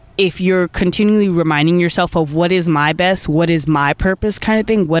if you're continually reminding yourself of what is my best, what is my purpose kind of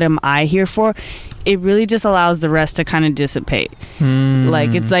thing, what am I here for, it really just allows the rest to kind of dissipate.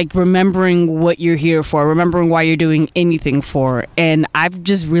 Like, it's like remembering what you're here for, remembering why you're doing anything for. And I've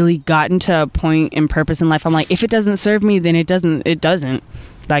just really gotten to a point in purpose in life. I'm like, if it doesn't serve me, then it doesn't.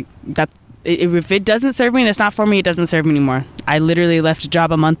 Like, that. If it doesn't serve me and it's not for me, it doesn't serve me anymore. I literally left a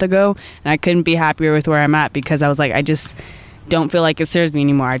job a month ago, and I couldn't be happier with where I'm at, because I was like, I just don't feel like it serves me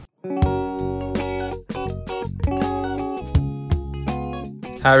anymore.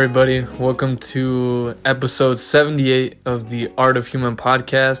 Hi everybody, welcome to episode 78 of the Art of Human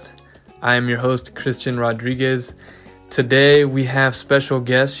podcast. I am your host, Christian Rodriguez. Today we have special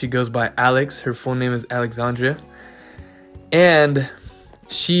guest. She goes by Allex. Her full name is Alexandria. And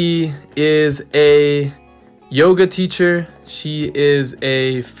she is a yoga teacher. She is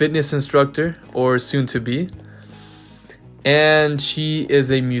a fitness instructor, or soon to be. And she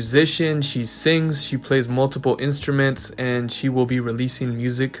is a musician. She sings, she plays multiple instruments, and she will be releasing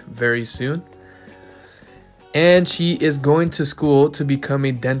music very soon. And she is going to school to become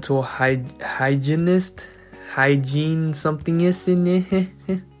a dental hygienist. Hygiene something is in it.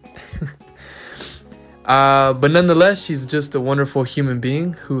 But nonetheless, she's just a wonderful human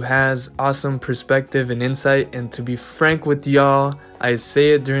being who has awesome perspective and insight. And to be frank with y'all, I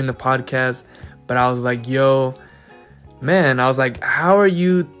say it during the podcast, but I was like, man, I was like, how are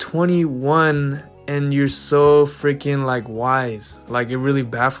you 21 and you're so freaking like wise? Like, it really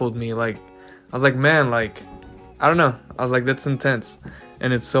baffled me. Like, I was like, man, like, I don't know. I was like, that's intense.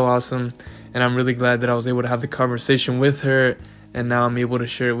 And it's so awesome. And I'm really glad that I was able to have the conversation with her. And now I'm able to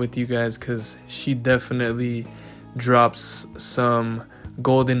share it with you guys, because she definitely drops some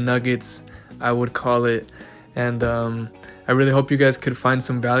golden nuggets, I would call it. And I really hope you guys could find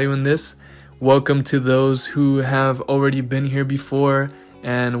some value in this. Welcome to those who have already been here before,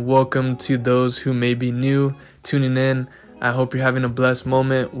 and welcome to those who may be new tuning in. I hope you're having a blessed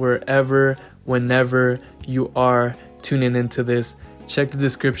moment wherever, whenever you are tuning into this. Check the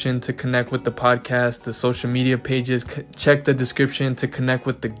description to connect with the podcast, the social media pages. Check the description to connect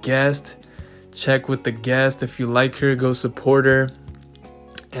with the guest. Check with the guest. If you like her, go support her.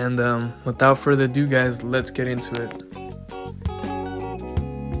 And without further ado, guys, let's get into it.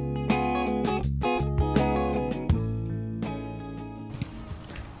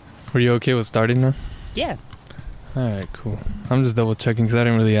 Were you okay with starting now? Yeah. Alright, cool. I'm just double checking because I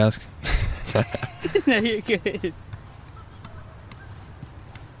didn't really ask. No, you're good.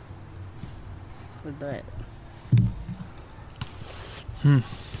 Let's do it.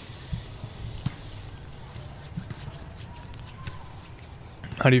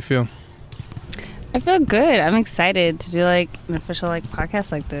 How do you feel? I feel good. I'm excited to do like an official like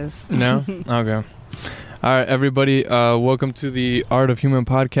podcast like this. No? Okay. All right, everybody, welcome to the Art of Human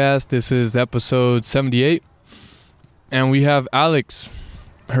podcast. This is episode 78, and we have Allex.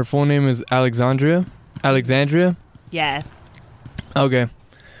 Her full name is Alexandria. Yeah. Okay.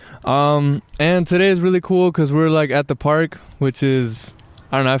 And today is really cool because we're like at the park, which is,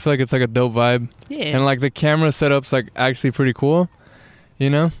 I don't know, I feel like it's like a dope vibe. Yeah. And like the camera setup's like actually pretty cool,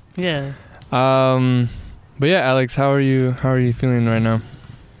 you know? Yeah. But yeah, Allex, how are you feeling right now?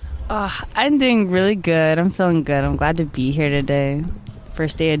 I'm doing really good. I'm feeling good. I'm glad to be here today.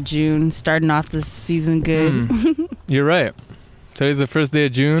 First day of June, starting off this season good. You're right. Today's the first day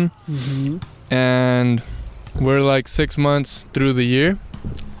of June, and we're like 6 months through the year.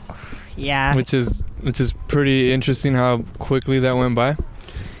 Yeah. Which is pretty interesting how quickly that went by.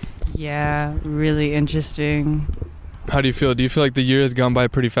 Yeah, really interesting. How do you feel? Do you feel like the year has gone by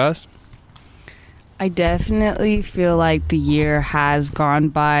pretty fast? I definitely feel like the year has gone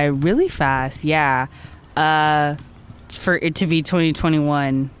by really fast. Yeah. For it to be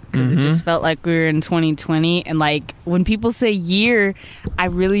 2021, because it just felt like we were in 2020. And like when people say year, I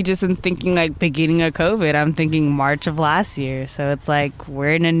really just am thinking like beginning of COVID. I'm thinking March of last year. So it's like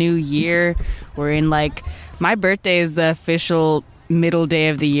we're in a new year. We're in like, my birthday is the official middle day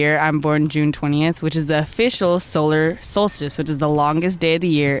of the year. I'm born June 20th, which is the official solar solstice, which is the longest day of the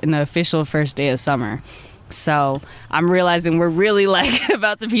year and the official first day of summer. So I'm realizing we're really like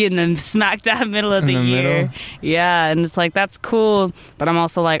about to be in the smack dab middle of the year. Middle? Yeah, and it's like, that's cool. But I'm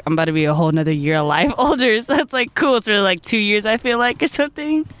also like, I'm about to be a whole nother year of life older. So it's like cool. It's really like 2 years, I feel like, or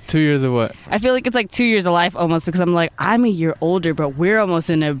something. 2 years of what? I feel like it's like 2 years of life almost, because I'm like, I'm a year older, but we're almost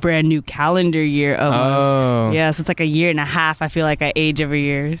in a brand new calendar year almost. Oh. Yeah, so it's like a year and a half. I feel like I age every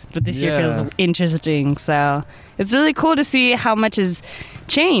year. But this year feels interesting. So it's really cool to see how much has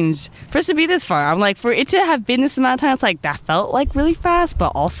changed for us to be this far. I'm like, for it to have been this amount of time, it's like that felt like really fast,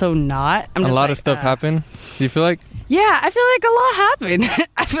 but also not. A lot of stuff happened. Do you feel like? Yeah, I feel like a lot happened.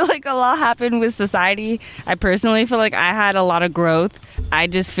 I feel like a lot happened with society. I personally feel like I had a lot of growth. I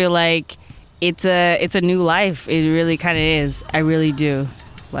just feel like it's a new life. It really kind of is. I really do.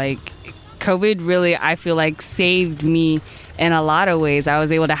 Like, COVID really, I feel like, saved me in a lot of ways. I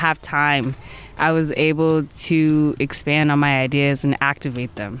was able to have time. I was able to expand on my ideas and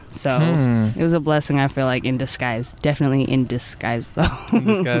activate them. So it was a blessing, I feel like, in disguise. Definitely in disguise, though. In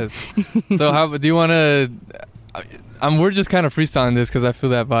disguise. So how do you want to... we're just kind of freestyling this because I feel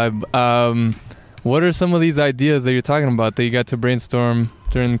that vibe. What are some of these ideas that you're talking about that you got to brainstorm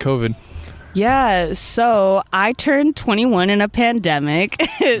during COVID? Yeah, so I turned 21 in a pandemic.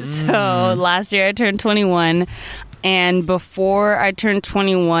 So last year I turned 21. And before I turned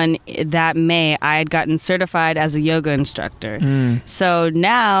 21 that May, I had gotten certified as a yoga instructor. So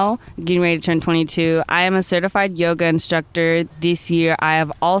now, getting ready to turn 22, I am a certified yoga instructor. This year, I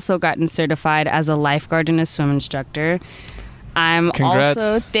have also gotten certified as a lifeguard and a swim instructor. Congrats.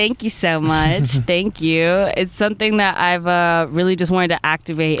 Also, thank you so much. Thank you. It's something that I've really just wanted to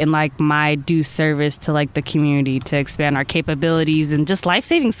activate in like my due service to like the community, to expand our capabilities and just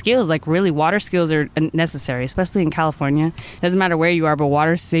life-saving skills. Like, really, water skills are necessary, especially in California. It doesn't matter where you are, but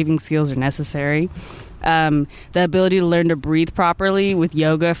water-saving skills are necessary. The ability to learn to breathe properly with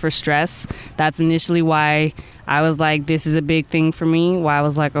yoga for stress. That's initially why I was like, this is a big thing for me. Why I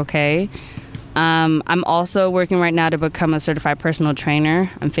was like, okay. I'm also working right now to become a certified personal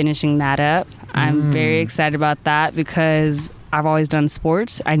trainer. I'm finishing that up. I'm very excited about that because I've always done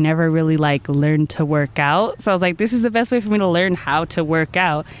sports. I never really like learned to work out. So I was like, this is the best way for me to learn how to work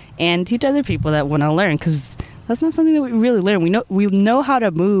out and teach other people that want to learn, because that's not something that we really learn. We know how to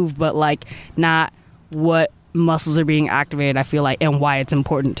move, but like not what muscles are being activated, I feel like, and why it's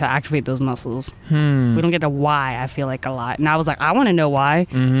important to activate those muscles. We don't get to why, I feel like, a lot. And I was like, I want to know why.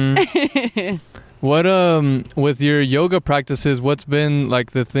 What with your yoga practices, what's been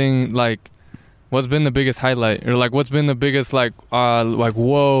like the thing, like what's been the biggest highlight, or like what's been the biggest like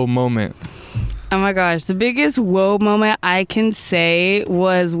whoa moment? Oh my gosh, the biggest whoa moment I can say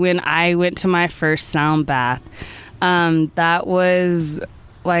was when I went to my first sound bath. That was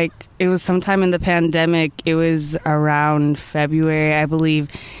like, it was sometime in the pandemic. It was around February, I believe.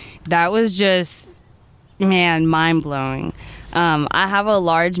 That was just, man, mind-blowing. I have a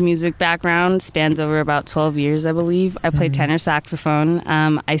large music background, spans over about 12 years, I believe. I play tenor saxophone.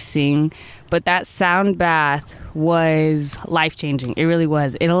 I sing. But that sound bath was life-changing. It really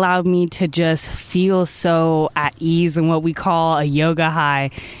was. It allowed me to just feel so at ease in what we call a yoga high.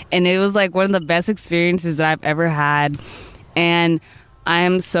 And it was like one of the best experiences that I've ever had. And I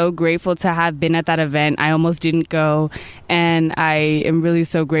am so grateful to have been at that event. I almost didn't go, and I am really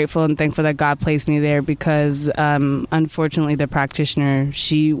so grateful and thankful that God placed me there, because unfortunately the practitioner,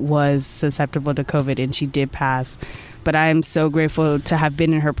 she was susceptible to COVID and she did pass. But I am so grateful to have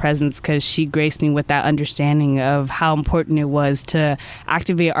been in her presence, because she graced me with that understanding of how important it was to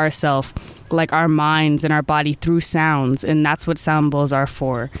activate ourselves, like our minds and our body, through sounds. And that's what sound bowls are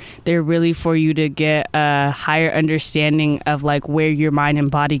for. They're really for you to get a higher understanding of like where your mind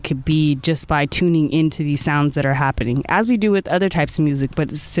and body could be just by tuning into these sounds that are happening, as we do with other types of music,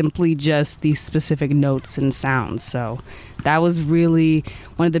 but it's simply just these specific notes and sounds. So that was really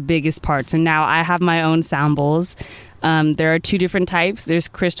one of the biggest parts. And now I have my own sound bowls. There are two different types. There's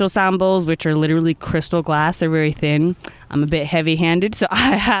crystal sound bowls, which are literally crystal glass. They're very thin. I'm a bit heavy-handed, so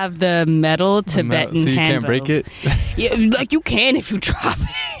I have the metal Tibetan so you hand can't break bowls. it? Yeah, like, you can if you drop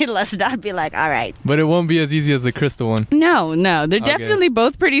it. Let's not be like, all right. But it won't be as easy as the crystal one. No. They're definitely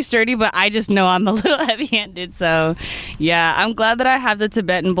both pretty sturdy, but I just know I'm a little heavy-handed. So, yeah, I'm glad that I have the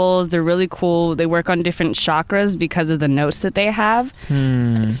Tibetan bowls. They're really cool. They work on different chakras because of the notes that they have.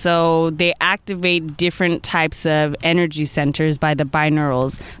 So they activate different types of energy centers by the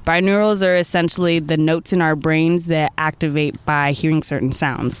binaurals. Binaurals are essentially the notes in our brains that activate by hearing certain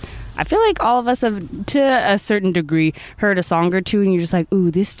sounds. I feel like all of us have, to a certain degree, heard a song or two and you're just like, ooh,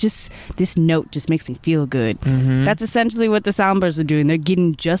 this note just makes me feel good. That's essentially what the sound bars are doing. They're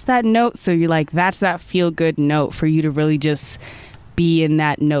getting just that note, so you're like, that's that feel good note for you to really just be in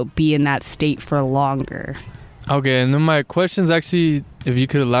that note, be in that state for longer. Okay, and then my question's actually, if you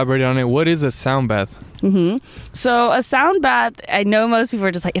could elaborate on it, what is a sound bath? So a sound bath, I know most people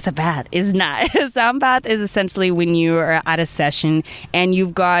are just like, it's a bath. It's not. A sound bath is essentially when you are at a session and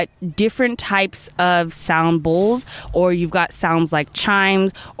you've got different types of sound bowls, or you've got sounds like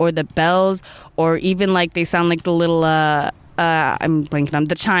chimes or the bells, or even like they sound like the little I'm blanking on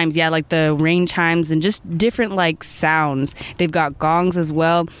the chimes, like the rain chimes, and just different like sounds. They've got gongs as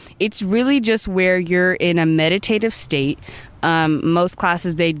well. It's really just where you're in a meditative state. Most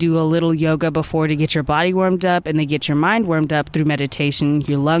classes, they do a little yoga before to get your body warmed up, and they get your mind warmed up through meditation,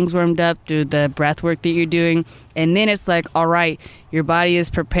 your lungs warmed up through the breath work that you're doing. And then it's like, all right, your body is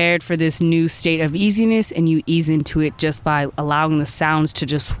prepared for this new state of easiness, and you ease into it just by allowing the sounds to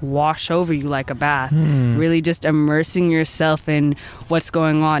just wash over you like a bath. Really just immersing yourself in what's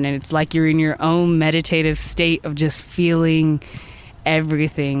going on. And it's like you're in your own meditative state of just feeling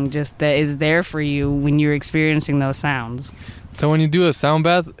everything just that is there for you when you're experiencing those sounds. So when you do a sound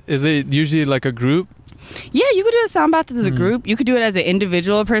bath, is it usually like a group? Yeah, you could do a sound bath as a group. You could do it as an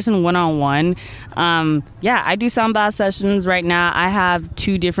individual person, one-on-one. Yeah, I do sound bath sessions right now. I have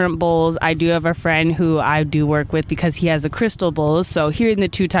 2 different bowls. I do have a friend who I do work with because he has a crystal bowl. So hearing the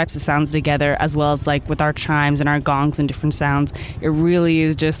 2 types of sounds together, as well as like with our chimes and our gongs and different sounds, it really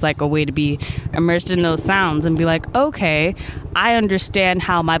is just like a way to be immersed in those sounds and be like, okay, I understand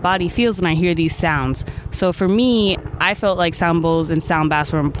how my body feels when I hear these sounds. So for me, I felt like sound bowls and sound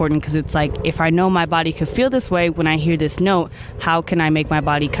baths were important because it's like, if I know my body could feel this way when I hear this note, how can I make my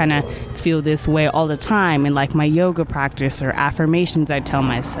body kind of feel this way all the time in like my yoga practice or affirmations I tell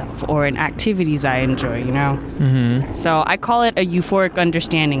myself or in activities I enjoy, you know? So I call it a euphoric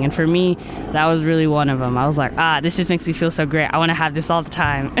understanding, and for me, that was really one of them. I was like, this just makes me feel so great. I want to have this all the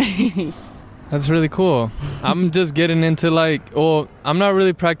time. That's really cool. I'm just getting into I'm not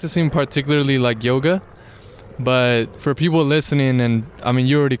really practicing particularly like yoga, but for people listening, and I mean,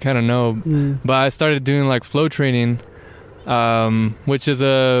 you already kind of know, but I started doing like flow training, which is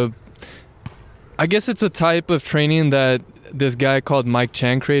I guess it's a type of training that this guy called Mike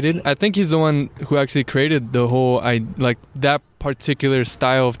Chan created. I think he's the one who actually created the whole, that particular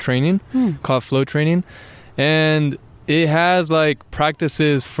style of training called flow training. And it has like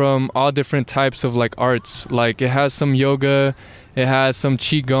practices from all different types of like arts. Like it has some yoga, it has some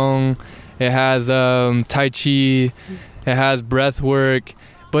qigong, it has tai chi, it has breath work,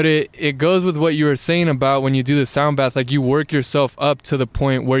 but it goes with what you were saying about when you do the sound bath, like you work yourself up to the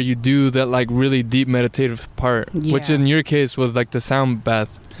point where you do that like really deep meditative part, which in your case was like the sound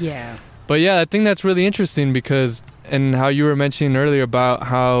bath. Yeah. But yeah, I think that's really interesting because, and how you were mentioning earlier about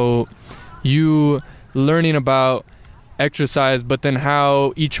how you learning about exercise, but then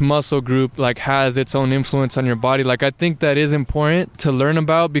how each muscle group like has its own influence on your body. Like I think that is important to learn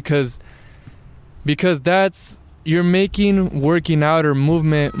about because that's, you're making working out or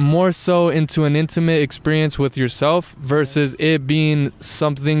movement more so into an intimate experience with yourself versus it being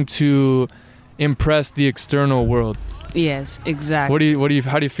something to impress the external world. Yes, exactly.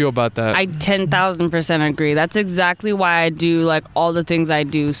 How do you feel about that? I 10,000% agree. That's exactly why I do like all the things I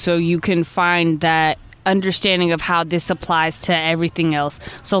do. So you can find that understanding of how this applies to everything else.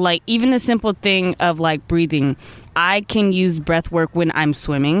 So like even the simple thing of like breathing, I can use breath work when I'm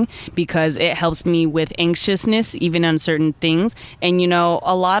swimming because it helps me with anxiousness, even on certain things. And, you know,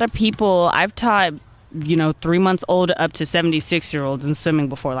 a lot of people I've taught, 3 months old up to 76-year-olds in swimming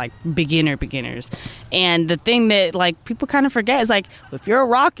before, like beginners. And the thing that like people kind of forget is like, if you're a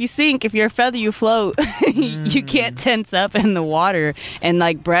rock, you sink. If you're a feather, you float. You can't tense up in the water. And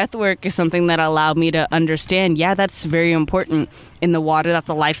like breath work is something that allowed me to understand, that's very important in the water. That's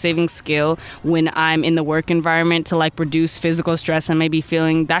a life-saving skill when I'm in the work environment to like reduce physical stress I may be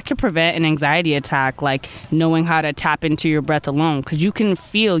feeling. That could prevent an anxiety attack, like knowing how to tap into your breath alone, because you can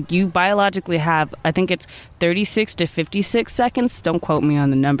feel, you biologically have, I think it's 36 to 56 seconds, don't quote me on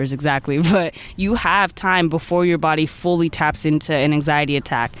the numbers exactly, but you have time before your body fully taps into an anxiety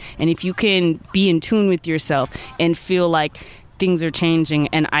attack. And if you can be in tune with yourself and feel like things are changing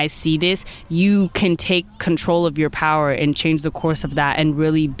and I see this, you can take control of your power and change the course of that and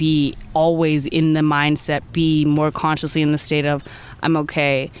really be always in the mindset, be more consciously in the state of, I'm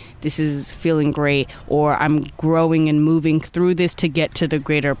okay, this is feeling great, or I'm growing and moving through this to get to the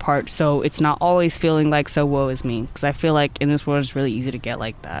greater part. So it's not always feeling like, so woe is me, because I feel like in this world it's really easy to get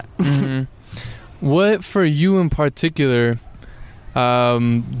like that. What for you in particular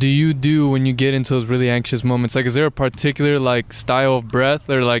do you do when you get into those really anxious moments? Like, is there a particular like style of breath,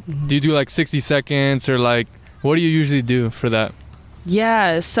 or like do you do like 60 seconds, or like what do you usually do for that?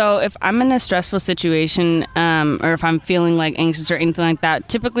 Yeah, so if I'm in a stressful situation, or if I'm feeling like anxious or anything like that,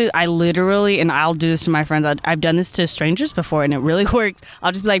 typically I literally, and I'll do this to my friends, I've done this to strangers before and it really works.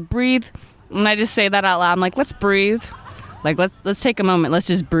 I'll just be like, breathe, and I just say that out loud. I'm like, let's breathe. Like, let's take a moment, let's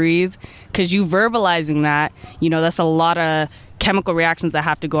just breathe, because you verbalizing that, that's a lot of chemical reactions that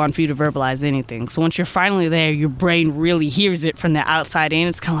have to go on for you to verbalize anything. So once you're finally there, your brain really hears it from the outside in.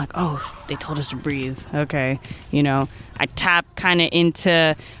 It's kind of like, oh, they told us to breathe. Okay. I tap kind of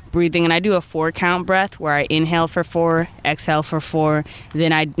into breathing, and I do a 4-count breath where I inhale for 4, exhale for 4,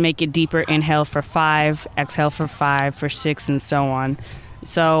 then I make it deeper, inhale for 5, exhale for 5, for 6, and so on.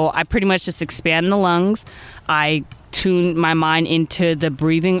 So I pretty much just expand the lungs. I tune my mind into the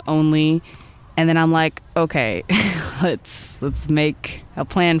breathing only, and then I'm like, okay, let's make a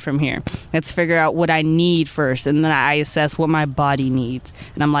plan from here. Let's figure out what I need first, and then I assess what my body needs.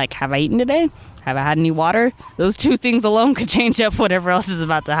 And I'm like, have I eaten today? Have I had any water? Those 2 things alone could change up whatever else is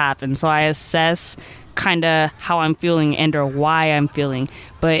about to happen. So I assess kind of how I'm feeling and or why I'm feeling.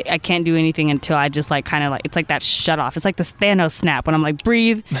 But I can't do anything until I just like kind of like, it's like that shut off. It's like the Thanos snap when I'm like,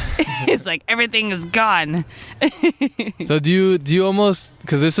 breathe. It's like everything is gone. So do you almost,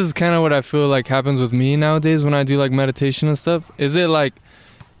 because this is kind of what I feel like happens with me nowadays when I do like meditation and stuff. Is it like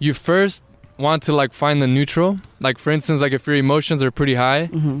you first want to like find the neutral? Like for instance, like if your emotions are pretty high,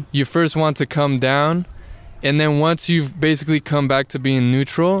 you first want to come down, and then once you've basically come back to being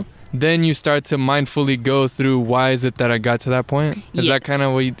neutral, then you start to mindfully go through why is it that I got to that point? Is that kind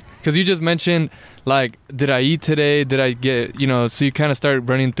of what you, because you just mentioned like, did I eat today? Did I get, so you kind of start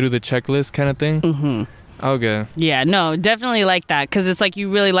running through the checklist kind of thing? Okay. Yeah, no, definitely like that, because it's like you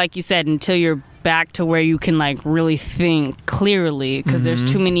really, like you said, until you're back to where you can like really think clearly, because there's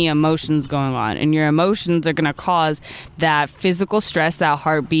too many emotions going on, and your emotions are going to cause that physical stress, that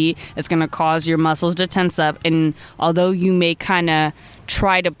heartbeat. It's going to cause your muscles to tense up, and although you may kind of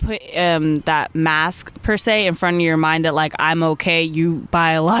try to put that mask per se in front of your mind that like I'm okay, you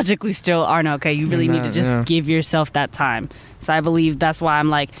biologically still aren't okay. You really need to just give yourself that time. So I believe that's why I'm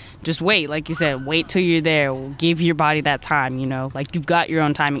like, just wait, like you said, wait till you're there. Give your body that time, like you've got your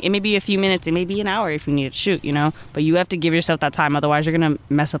own timing. It may be a few minutes, it may be an hour if you need to shoot, but you have to give yourself that time, otherwise you're gonna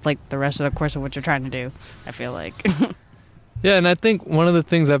mess up like the rest of the course of what you're trying to do, I feel like. Yeah, and I think one of the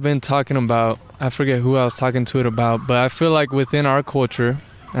things I've been talking about, I forget who I was talking to it about, but I feel like within our culture,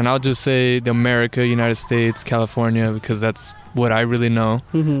 and I'll just say the America, United States, California, because that's what I really know.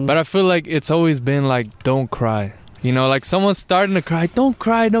 But I feel like it's always been like, don't cry. Like someone's starting to cry, don't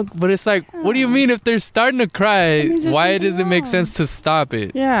cry, don't. But it's like, what do you mean if they're starting to cry? Why does it make sense to stop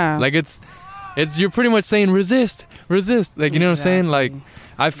it? Yeah. Like it's you're pretty much saying resist. Like, you know what I'm saying? Like,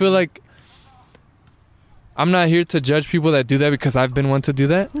 I feel like I'm not here to judge people that do that, because I've been one to do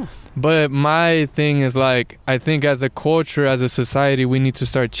that. But my thing is like, I think as a culture, as a society, we need to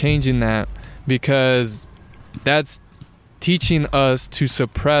start changing that, because that's teaching us to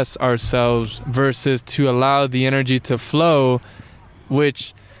suppress ourselves versus to allow the energy to flow,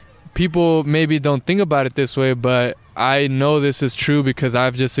 which people maybe don't think about it this way, but I know this is true because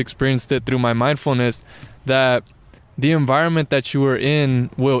I've just experienced it through my mindfulness, that the environment that you are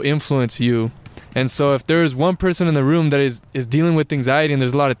in will influence you. And so if there is one person in the room that is dealing with anxiety and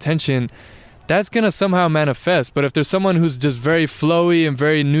there's a lot of tension, that's going to somehow manifest. But if there's someone who's just very flowy and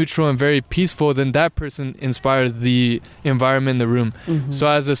very neutral and very peaceful, then that person inspires the environment in the room. So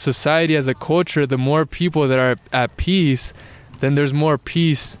as a society, as a culture, the more people that are at peace, then there's more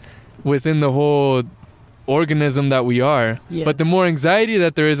peace within the whole organism that we are. But the more anxiety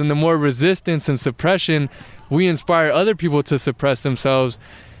that there is and the more resistance and suppression, we inspire other people to suppress themselves.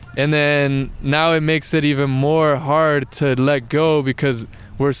 And then now it makes it even more hard to let go, because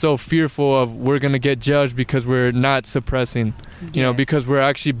we're so fearful of we're going to get judged because we're not suppressing, because we're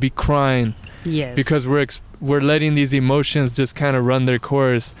actually crying, because we're letting these emotions just kind of run their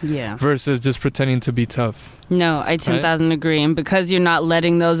course, versus just pretending to be tough. No, I 10,000 agree. And because you're not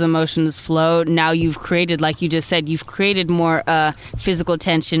letting those emotions flow, now you've created, like you just said, you've created more physical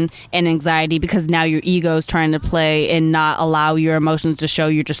tension and anxiety, because now your ego is trying to play and not allow your emotions to show.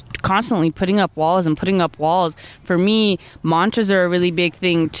 You're just constantly putting up walls and putting up walls. For me, mantras are a really big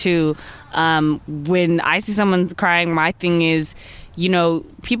thing too. When I see someone crying, my thing is,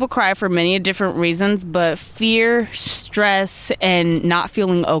 people cry for many different reasons, but fear, stress, and not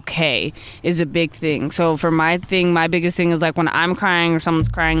feeling okay is a big thing. So for my biggest thing is like when I'm crying or someone's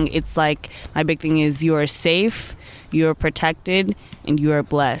crying, it's like my big thing is you are safe, you are protected, and you are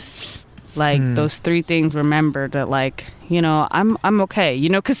blessed. Like those 3 things, remember that, like, I'm okay,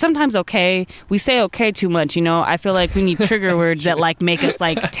 because sometimes we say okay too much, I feel like we need trigger words that like make us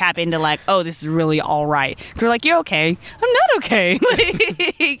like tap into like, oh, this is really all right. We're like, you're okay, I'm not okay.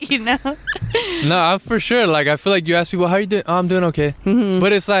 No, for sure. Like, I feel like you ask people, how are you doing? Oh, I'm doing okay.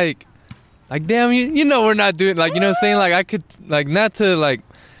 But it's like damn, we're not doing, like, you know what I'm saying? Like, I could, like, not to like,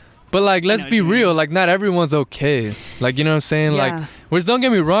 but like, let's be real, like, not everyone's okay. Like, you know what I'm saying? Like, which, don't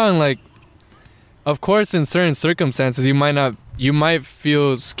get me wrong, like, of course, in certain circumstances, you might not you might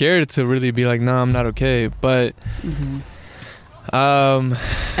feel scared to really be like, no, I'm not okay. But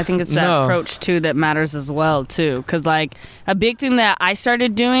I think it's that approach too that matters as well too, because like a big thing that I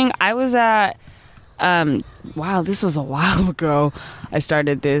started doing, I was at wow, this was a while ago I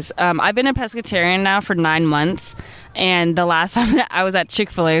started this. I've been a pescatarian now for 9 months, and the last time that I was at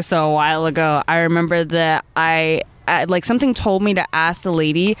Chick-fil-A, so a while ago, I remember that I like something told me to ask the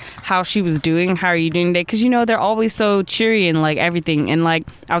lady how she was doing. How are you doing today? Because, you know, they're always so cheery and like everything. And like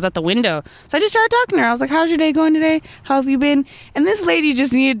I was at the window, so I just started talking to her. I was like, how's your day going today? How have you been? And this lady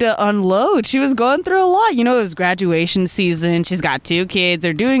just needed to unload. She was going through a lot. You know, it was graduation season. She's got 2 kids.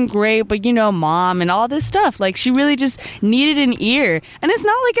 They're doing great. But, you know, mom and all this stuff. Like she really just needed an ear. And it's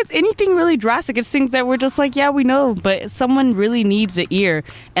not like it's anything really drastic. It's things that we're just like, yeah, we know. But someone really needs an ear.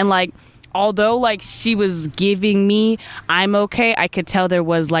 And like, although like she was giving me I'm okay, I could tell there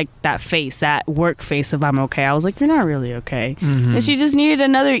was like that face, that work face of I'm okay. I was like, you're not really okay. And she just needed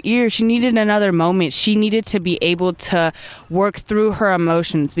another ear. She needed another moment. She needed to be able to work through her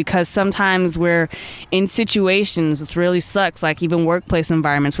emotions, because sometimes we're in situations, it really sucks, like even workplace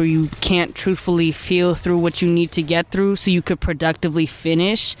environments where you can't truthfully feel through what you need to get through so you could productively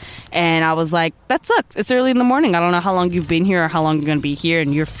finish. And I was like, that sucks. It's early in the morning. I don't know how long you've been here or how long you're going to be here,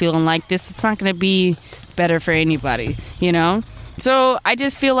 and you're feeling like this. It's not going to be better for anybody, you know? So I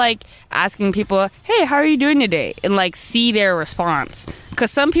just feel like asking people, hey, how are you doing today? And like see their response.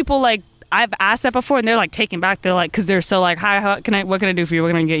 Because some people, like, I've asked that before and they're like taken back. They're like, because they're so like, hi, what can I do for you? What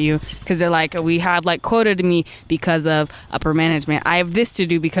can I get you? Because they're like, we have like quota to me because of upper management. I have this to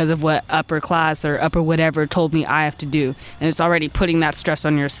do because of what upper class or upper whatever told me I have to do. And it's already putting that stress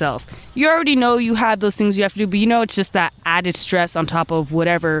on yourself. You already know you have those things you have to do, but you know it's just that added stress on top of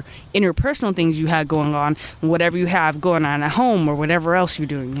whatever interpersonal things you have going on, whatever you have going on at home or whatever else you're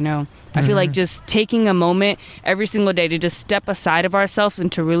doing, you know? I feel like just taking a moment every single day to just step aside of ourselves and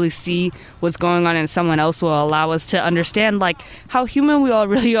to really see what's going on in someone else will allow us to understand like how human we all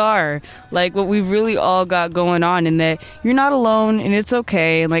really are, like what we've really all got going on, and that you're not alone and it's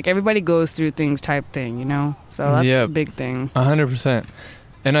okay, and like everybody goes through things type thing, you know? So that's a big thing. 100%.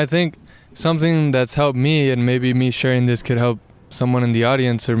 And I think something that's helped me, and maybe me sharing this could help someone in the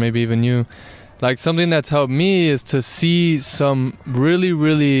audience or maybe even you, like something that's helped me is to see some really,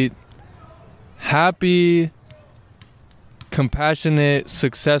 really happy, compassionate,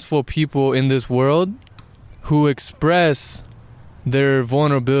 successful people in this world who express their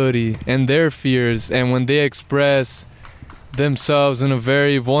vulnerability and their fears. And when they express themselves in a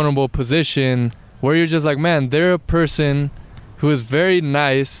very vulnerable position where you're just like, man, they're a person who is very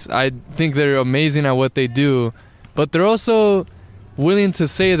nice. I think they're amazing at what they do, but they're also willing to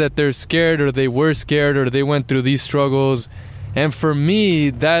say that they're scared or they were scared or they went through these struggles. And for me,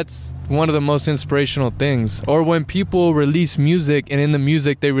 that's one of the most inspirational things. Or when people release music and in the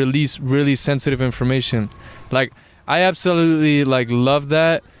music they release really sensitive information. Like, I absolutely like love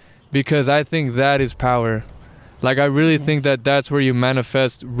that, because I think that is power. Like, I really think that that's where you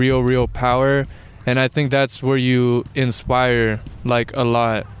manifest real power. And I think that's where you inspire like a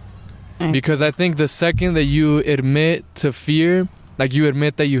lot. Because I think the second that you admit to fear, like you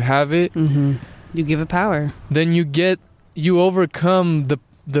admit that you have it, you give it power. Then you overcome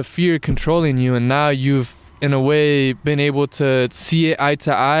the fear controlling you, and now you've in a way been able to see it eye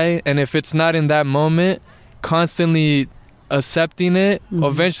to eye. And if it's not in that moment, constantly accepting it,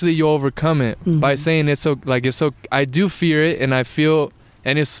 eventually you'll overcome it by saying it's so I do fear it and I feel,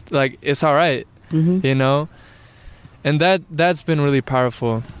 and it's like it's all right, you know. And that's been really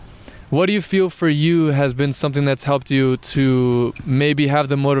powerful. What do you feel for you has been something that's helped you to maybe have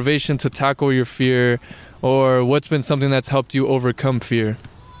the motivation to tackle your fear? Or what's been something that's helped you overcome fear?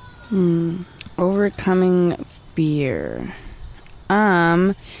 Overcoming fear.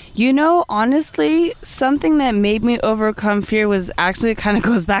 You know, honestly, something that made me overcome fear was actually kind of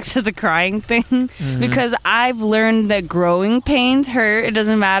goes back to the crying thing. Because I've learned that growing pains hurt. It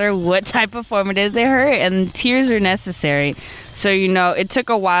doesn't matter what type of form it is, they hurt, and tears are necessary. So, you know, it took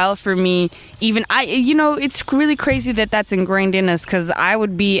a while for me. It's really crazy that that's ingrained in us, because I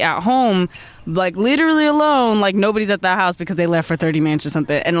would be at home, like literally alone, like nobody's at the house because they left for 30 minutes or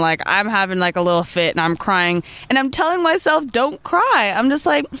something, and like I'm having like a little fit and I'm crying and I'm telling myself don't cry. I'm just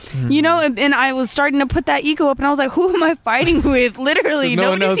like, you know, and I was starting to put that ego up, and I was like, who am I fighting with? Literally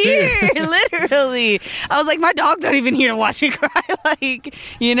nobody's here. Literally, I was like, my dog's not even here to watch me cry. Like,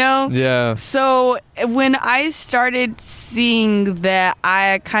 you know. Yeah. So when I started seeing that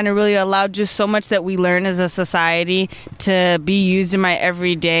I kind of really allowed just so much that we learn as a society to be used in my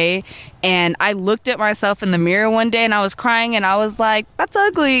everyday, And I looked at myself in the mirror one day and I was crying and I was like, that's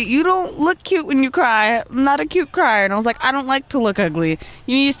ugly. You don't look cute when you cry. I'm not a cute crier. And I was like, I don't like to look ugly.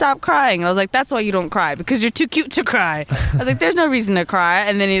 You need to stop crying. And I was like, that's why you don't cry, because you're too cute to cry. I was like, there's no reason to cry.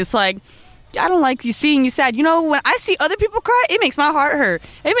 And then he's like, I don't like you seeing you sad. You know, when I see other people cry, it makes my heart hurt.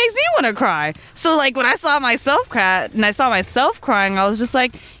 It makes me want to cry. So like when I saw myself cry and I saw myself crying, I was just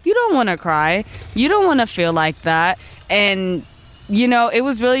like, you don't want to cry. You don't want to feel like that. And you know, it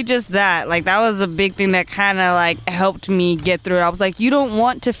was really just that. Like, that was a big thing that kind of, like, helped me get through it. I was like, you don't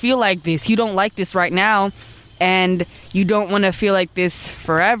want to feel like this. You don't like this right now. And you don't want to feel like this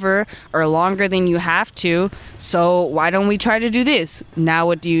forever or longer than you have to. So why don't we try to do this? Now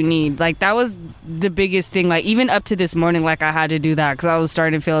what do you need? Like, that was the biggest thing. Like, even up to this morning, like, I had to do that because I was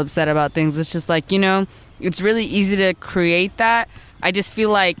starting to feel upset about things. It's just like, you know, it's really easy to create that. I just feel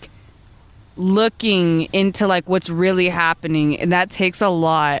like looking into like what's really happening, and that takes a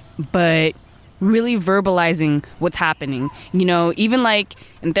lot, but really verbalizing what's happening, you know, even like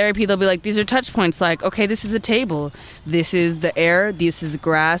in therapy they'll be like, these are touch points, like, okay, this is a table, this is the air, this is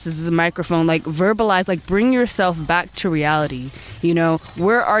grass, this is a microphone. Like, verbalize, like, bring yourself back to reality. You know,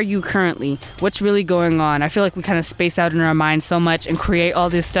 where are you currently? What's really going on? I feel like we kind of space out in our mind so much and create all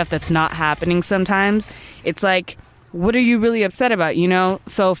this stuff that's not happening sometimes. It's like, what are you really upset about, you know?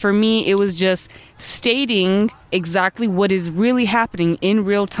 So for me, it was just stating exactly what is really happening in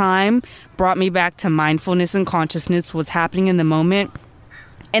real time, brought me back to mindfulness and consciousness, what's happening in the moment.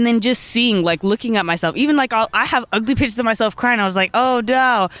 And then just seeing, like, looking at myself, even like I have ugly pictures of myself crying. I was like, oh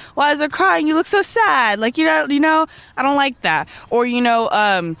no, why is it crying? You look so sad. Like, you know, I don't like that. Or, you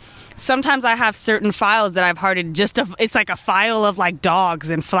know, sometimes I have certain files that I've hearted it's like a file of like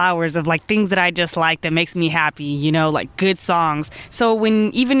dogs and flowers, of like things that I just like that makes me happy, you know, like good songs. So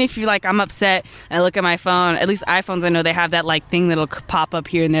even if you're like, I'm upset and I look at my phone, at least iPhones, I know they have that like thing that'll pop up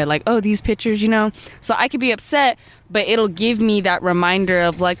here and there, like, oh, these pictures, you know. So I could be upset, but it'll give me that reminder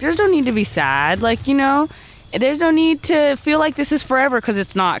of like, there's no need to be sad, like, you know. There's no need to feel like this is forever, because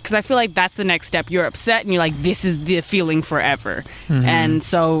it's not. Because I feel like that's the next step. You're upset and you're like, this is the feeling forever. Mm-hmm. And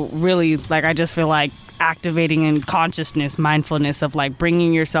so really, like, I just feel like activating in consciousness, mindfulness of like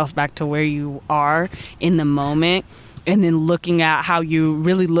bringing yourself back to where you are in the moment, and then looking at how you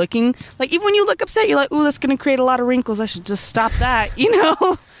really looking. Like, even when you look upset, you're like, ooh, that's going to create a lot of wrinkles. I should just stop that, you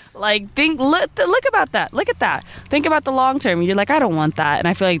know? Like, look about that. Look at that. Think about the long term. You're like, I don't want that. And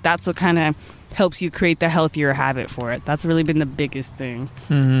I feel like that's what kind of helps you create the healthier habit for it. That's really been the biggest thing.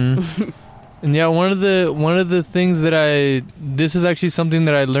 Mm-hmm. And yeah, one of the things that this is actually something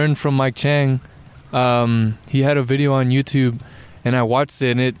that I learned from Mike Chang. He had a video on YouTube and I watched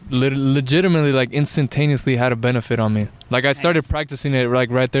it, and it legitimately, like, instantaneously had a benefit on me. Like, I started practicing it like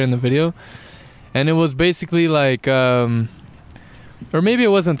right there in the video, and it was basically like, or maybe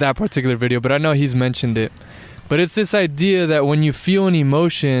it wasn't that particular video, but I know he's mentioned it. But it's this idea that when you feel an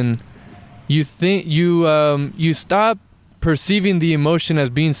emotion, you think you stop perceiving the emotion as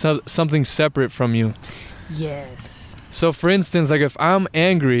being something separate from you. Yes. So for instance, like, if I'm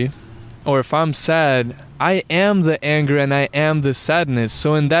angry or if I'm sad, I am the anger and I am the sadness.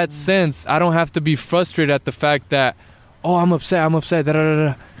 So in that sense, I don't have to be frustrated at the fact that, oh, I'm upset, da da da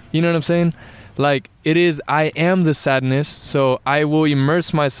da. You know what I'm saying? Like, it is, I am the sadness, so I will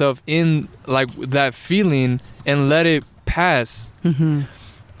immerse myself in like that feeling and let it pass. Mm-hmm.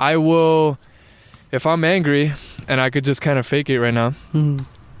 I will, if I'm angry, and I could just kind of fake it right now,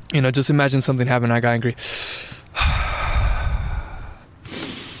 you know, just imagine something happened, I got angry.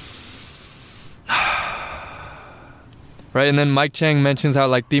 Right, and then Mike Chang mentions how,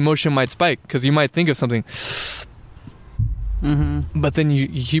 like, the emotion might spike, because you might think of something, but then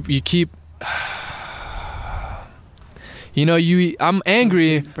you keep you know, I'm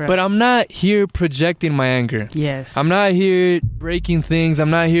angry, but I'm not here projecting my anger. Yes. I'm not here breaking things. I'm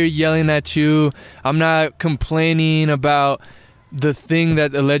not here yelling at you. I'm not complaining about the thing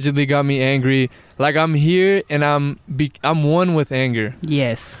that allegedly got me angry. Like, I'm here and I'm one with anger.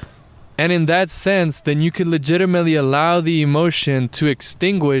 Yes. And in that sense, then you could legitimately allow the emotion to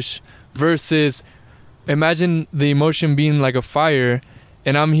extinguish, versus imagine the emotion being like a fire,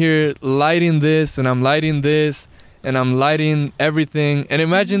 and I'm here lighting this and I'm lighting this and I'm lighting everything. And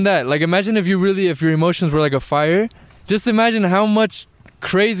imagine that. Like, imagine if your emotions were like a fire. Just imagine how much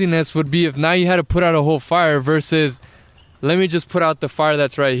craziness would be if now you had to put out a whole fire, versus let me just put out the fire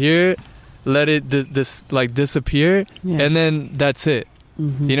that's right here, let it disappear, and then that's it.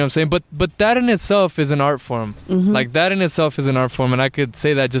 Mm-hmm. You know what I'm saying? But that in itself is an art form. Mm-hmm. Like, that in itself is an art form, and I could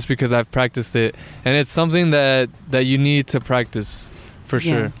say that just because I've practiced it. And it's something that you need to practice for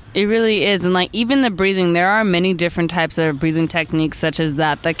sure. It really is. And like even the breathing, there are many different types of breathing techniques such as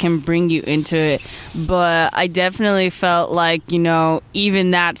that can bring you into it. But I definitely felt like, you know,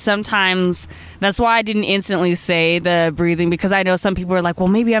 even that sometimes, that's why I didn't instantly say the breathing, because I know some people are like, well,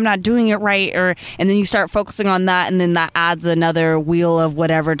 maybe I'm not doing it right, and then you start focusing on that, and then that adds another wheel of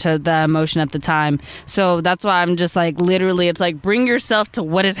whatever to the emotion at the time. So that's why I'm just like, literally, it's like, bring yourself to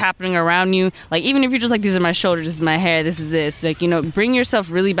what is happening around you. Like, even if you're just like, these are my shoulders, this is my hair, this is this, like, you know, bring yourself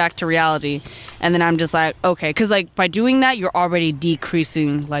really back to reality. And then I'm just like, okay, because like by doing that, you're already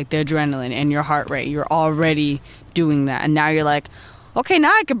decreasing like the adrenaline and your heart rate. You're already doing that, and now you're like, okay,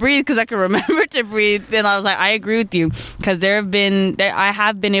 now I can breathe because I can remember to breathe. And I was like, I agree with you, because I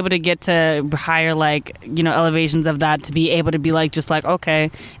have been able to get to higher, like, you know, elevations of that, to be able to be like, just like,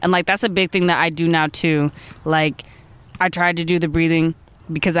 okay. And like, that's a big thing that I do now too. Like, I tried to do the breathing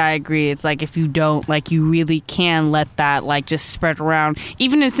because I agree. It's like, if you don't, like, you really can let that like just spread around.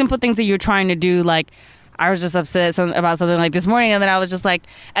 Even in simple things that you're trying to do, like, I was just upset about something like this morning, and then I was just like,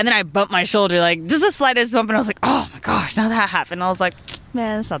 and then I bumped my shoulder, like just the slightest bump, and I was like, oh my gosh, now that happened. I was like,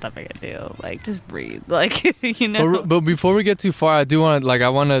 man, it's not that big a deal. Like, just breathe, like, you know. But before we get too far, I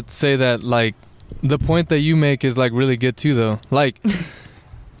want to say that like the point that you make is like really good too, though. Like,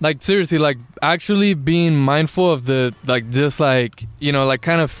 like seriously, like actually being mindful of the, like, just like, you know, like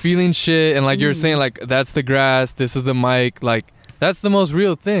kind of feeling shit, and like you're saying, like, that's the grass, this is the mic, like that's the most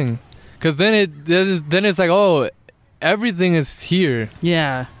real thing. Because then it's like, oh, everything is here.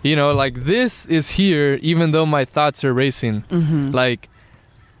 Yeah. You know, like, this is here, even though my thoughts are racing. Mm-hmm. Like,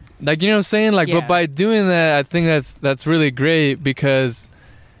 you know what I'm saying? Like, yeah. But by doing that, I think that's really great, because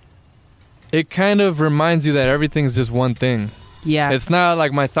it kind of reminds you that everything's just one thing. Yeah. It's not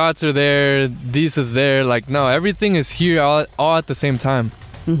like my thoughts are there, this is there. Like, no, everything is here all at the same time.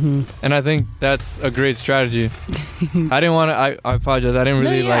 Mm-hmm. And I think that's a great strategy. I didn't want to, I apologize, I didn't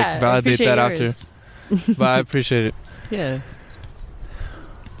really validate that after, but I appreciate it. Yeah,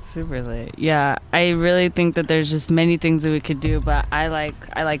 super late. Yeah, I really think that there's just many things that we could do, but I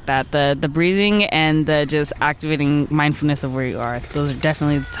like that, the breathing and the just activating mindfulness of where you are. Those are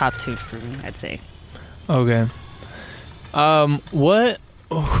definitely the top two for me, I'd say. Okay.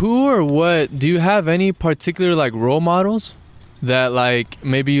 Who or what do you have any particular like role models that like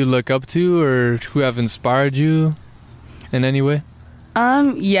maybe you look up to, or who have inspired you in any way?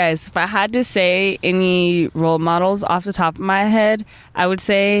 Yes, if I had to say any role models off the top of my head, I would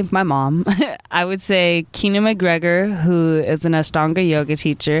say my mom. I would say Kina McGregor, who is an Ashtanga yoga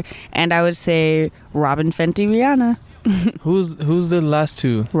teacher, and I would say Robin Fenty Rihanna. Who's the last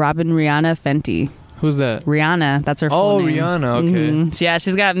two? Robin Rihanna Fenty. Who's that? Rihanna. That's her full name. Oh, Rihanna. Okay. Mm-hmm. Yeah,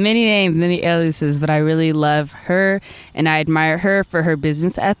 she's got many names, many aliases, but I really love her, and I admire her for her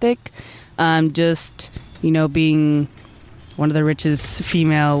business ethic. Just, you know, being one of the richest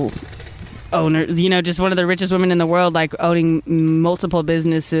female owners, you know, just one of the richest women in the world, like owning multiple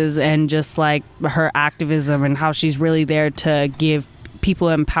businesses, and just like her activism and how she's really there to give people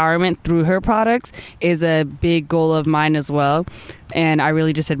empowerment through her products is a big goal of mine as well. And I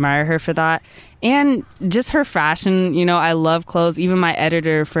really just admire her for that. And just her fashion, you know, I love clothes. Even my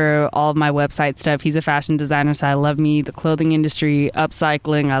editor for all of my website stuff, he's a fashion designer, so I love the clothing industry,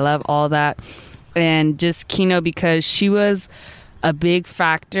 upcycling, I love all that. And just Kino, because she was a big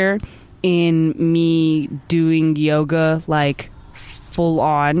factor in me doing yoga like full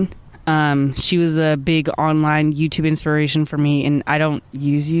on. She was a big online YouTube inspiration for me, and I don't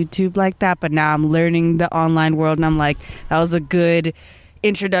use YouTube like that, but now I'm learning the online world, and I'm like, that was a good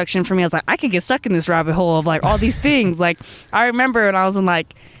introduction for me. I was like, I could get stuck in this rabbit hole of like all these things. Like, I remember when I was in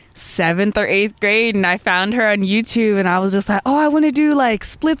like 7th or 8th grade, and I found her on YouTube, and I was just like, oh, I want to do like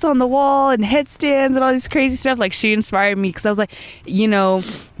splits on the wall and headstands and all this crazy stuff. Like, she inspired me, because I was like, you know,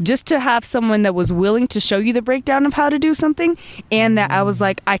 just to have someone that was willing to show you the breakdown of how to do something, and that I was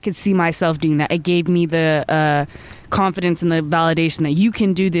like, I could see myself doing that. It gave me the confidence and the validation that you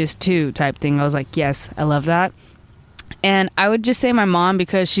can do this too, type thing. I was like, yes, I love that. And I would just say my mom,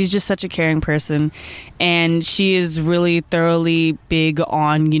 because she's just such a caring person, and she is really thoroughly big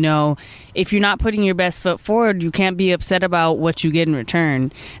on, you know, if you're not putting your best foot forward, you can't be upset about what you get in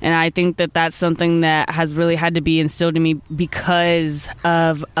return. And I think that that's something that has really had to be instilled in me, because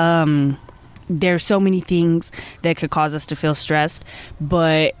of there's so many things that could cause us to feel stressed,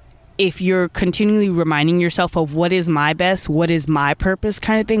 but if you're continually reminding yourself of what is my best, what is my purpose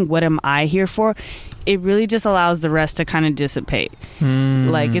kind of thing, what am I here for, it really just allows the rest to kind of dissipate.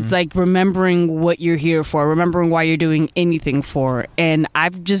 Like, it's like remembering what you're here for, remembering why you're doing anything for. And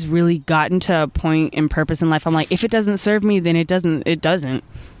I've just really gotten to a point in purpose in life. I'm like, if it doesn't serve me, then it doesn't.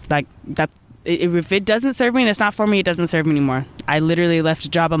 Like, If it doesn't serve me and it's not for me, it doesn't serve me anymore. I literally left a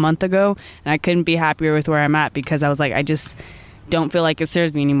job a month ago, and I couldn't be happier with where I'm at because I was like, I just don't feel like it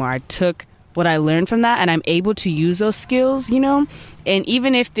serves me anymore. I took what I learned from that, and I'm able to use those skills, you know? And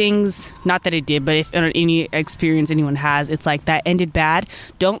even if things, not that it did, but if any experience anyone has, it's like that ended bad,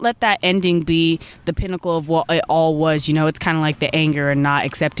 don't let that ending be the pinnacle of what it all was, you know? It's kind of like the anger and not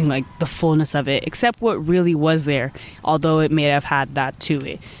accepting like the fullness of it. Accept what really was there, although it may have had that to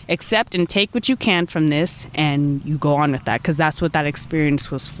it. Accept and take what you can from this, and you go on with that, because that's what that experience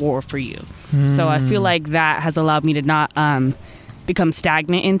was for you. So I feel like that has allowed me to not become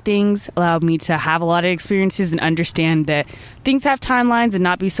stagnant in things, allowed me to have a lot of experiences and understand that things have timelines and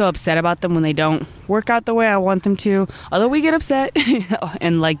not be so upset about them when they don't work out the way I want them to. Although we get upset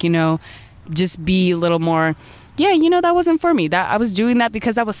and like, you know, just be a little more, yeah, you know, that wasn't for me. That I was doing that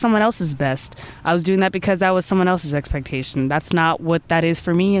because that was someone else's best. I was doing that because that was someone else's expectation. That's not what that is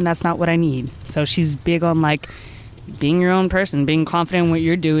for me, and that's not what I need. So she's big on like being your own person, being confident in what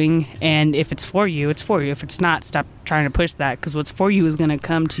you're doing, and if it's for you, it's for you. If it's not, stop trying to push that, because what's for you is going to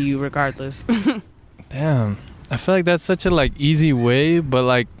come to you regardless. Damn, I feel like that's such a like easy way, but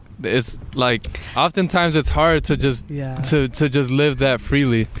like it's like oftentimes it's hard to just to just live that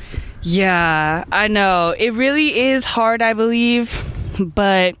freely. Yeah, I know it really is hard, I believe,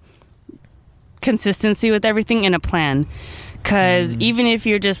 but consistency with everything and a plan, because even if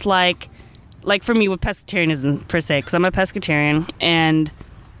you're just like for me with pescatarianism per se, because I'm a pescatarian, and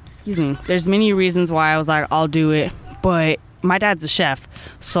there's many reasons why I was like, I'll do it, but my dad's a chef,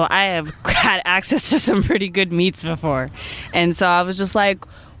 so I have had access to some pretty good meats before, and so I was just like,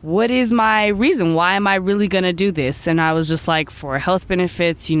 what is my reason? Why am I really gonna do this? And I was just like, for health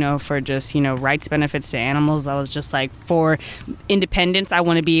benefits, you know, for just, you know, rights benefits to animals. I was just like, for independence, I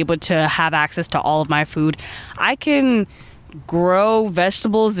want to be able to have access to all of my food. I can grow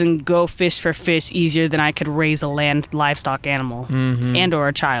vegetables and go fish for fish easier than I could raise a livestock animal and or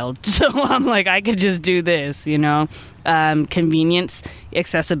a child. So I'm like, I could just do this, you know. Convenience,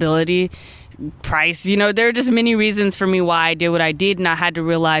 accessibility, price, you know, there are just many reasons for me why I did what I did, and I had to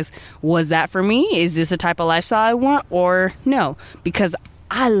realize, was that for me? Is this a type of lifestyle I want, or no? Because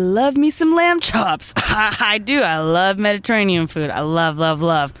I love me some lamb chops. I do. I love Mediterranean food. I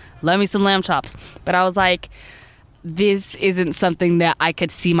love me some lamb chops. But I was like, this isn't something that I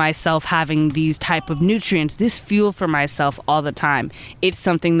could see myself having these type of nutrients, this fuel for myself all the time. It's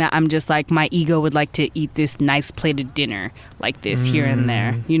something that I'm just like, my ego would like to eat this nice plated dinner like this here and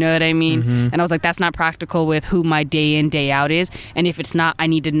there. You know what I mean? And I was like, that's not practical with who my day in, day out is. And if it's not, I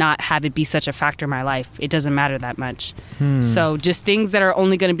need to not have it be such a factor in my life. It doesn't matter that much. So just things that are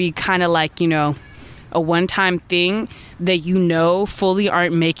only going to be kind of like, you know, a one-time thing that you know fully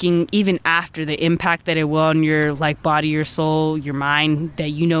aren't making, even after the impact that it will on your like body, your soul, your mind, that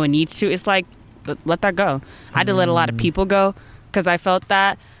you know it needs to, it's like, let that go. I had to let a lot of people go because I felt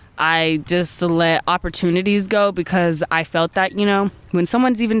that. I just let opportunities go because I felt that, you know, when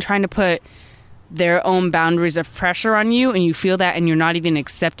someone's even trying to put their own boundaries of pressure on you and you feel that and you're not even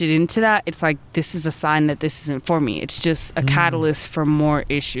accepted into that, it's like, this is a sign that this isn't for me. It's just a catalyst for more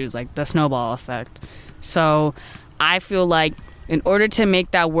issues, like the snowball effect. So I feel like in order to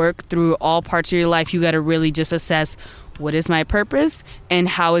make that work through all parts of your life, you got to really just assess, what is my purpose and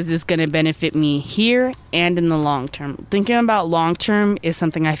how is this going to benefit me here and in the long term. Thinking about long term is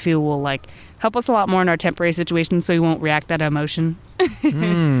something I feel will like help us a lot more in our temporary situations, so we won't react out of emotion.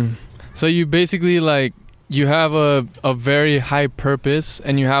 So you basically like, you have a very high purpose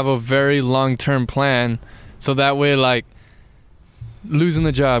and you have a very long-term plan, so that way like losing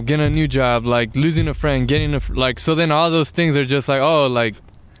the job, getting a new job, like losing a friend, getting like, so then all those things are just like, oh, like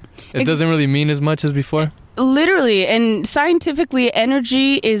it doesn't really mean as much as before. Literally, and scientifically,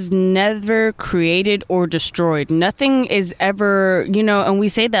 energy is never created or destroyed. Nothing is ever, you know, and we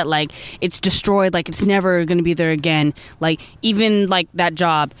say that like it's destroyed, like it's never going to be there again. Like even like that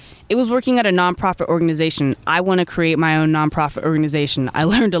job, it was working at a nonprofit organization. I want to create my own nonprofit organization. I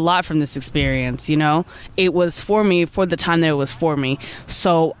learned a lot from this experience, you know. It was for me for the time that it was for me.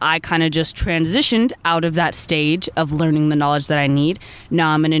 So I kind of just transitioned out of that stage of learning the knowledge that I need. Now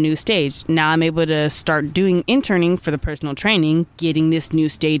I'm in a new stage. Now I'm able to start doing interning for the personal training, getting this new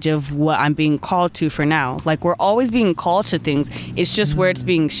stage of what I'm being called to for now. Like, we're always being called to things. It's just where it's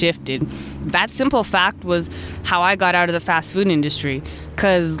being shifted. That simple fact was how I got out of the fast food industry.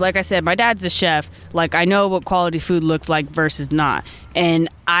 Because, like I said, my dad's a chef. Like, I know what quality food looks like versus not. And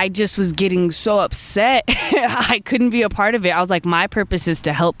I just was getting so upset. I couldn't be a part of it. I was like, my purpose is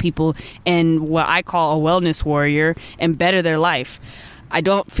to help people and what I call a wellness warrior and better their life. I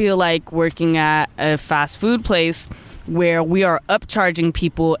don't feel like working at a fast food place where we are upcharging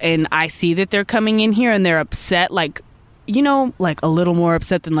people, and I see that they're coming in here and they're upset, like, you know, like a little more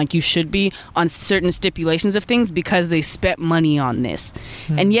upset than like you should be on certain stipulations of things because they spent money on this.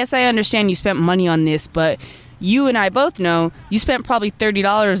 And yes, I understand you spent money on this, but you and I both know you spent probably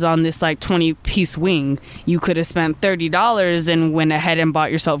 $30 on this like 20-piece wing. You could have spent $30 and went ahead and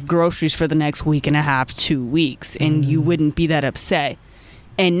bought yourself groceries for the next week and a half, 2 weeks, and you wouldn't be that upset.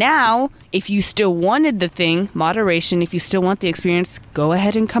 And now, if you still wanted the thing, moderation, if you still want the experience, go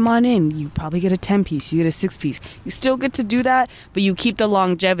ahead and come on in. You probably get a 10-piece, you get a 6-piece. You still get to do that, but you keep the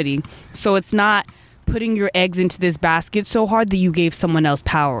longevity. So it's not putting your eggs into this basket so hard that you gave someone else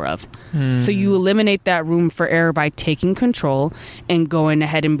power of. So you eliminate that room for error by taking control and going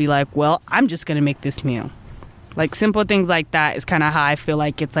ahead and be like, well, I'm just going to make this meal. Like, simple things like that is kind of how I feel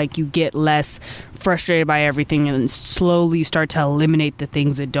like it's like you get less frustrated by everything and slowly start to eliminate the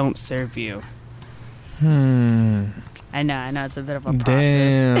things that don't serve you. I know it's a bit of a process.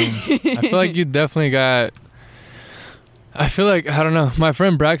 Damn. I feel like you definitely got... I feel like, I don't know, my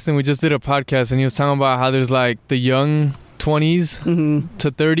friend Braxton, we just did a podcast and he was talking about how there's like the young 20s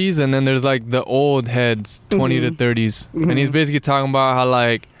to 30s, and then there's like the old heads 20 to 30s. And he's basically talking about how,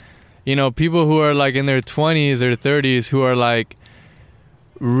 like, you know, people who are like in their 20s or 30s who are like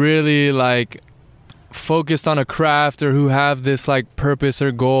really like focused on a craft or who have this like purpose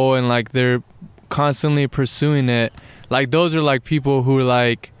or goal and like they're constantly pursuing it. Like, those are like people who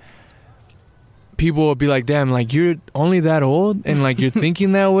like, people will be like, damn, like, you're only that old and like you're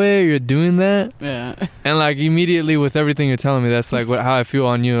thinking that way, or you're doing that. Yeah. And like immediately with everything you're telling me, that's like how I feel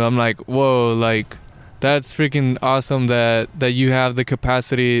on you. I'm like, whoa, like that's freaking awesome that you have the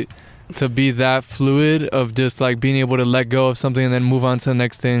capacity to be that fluid of just like being able to let go of something and then move on to the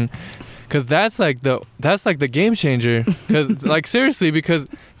next thing. Cause that's like the game changer. Cause like, seriously, because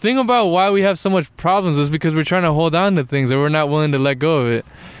think about why we have so much problems is because we're trying to hold on to things and we're not willing to let go of it.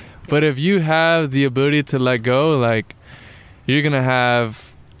 But if you have the ability to let go, like, you're gonna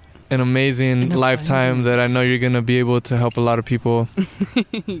have an amazing lifetime that I know you're gonna be able to help a lot of people.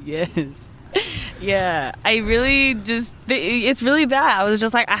 Yes. Yeah, I really just, it's really that. I was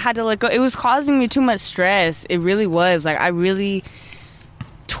just like, I had to let go. It was causing me too much stress. It really was. Like, I really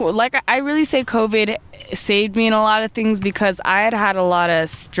say COVID saved me in a lot of things because I had a lot of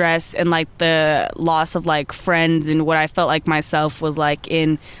stress and like the loss of like friends and what I felt like myself was like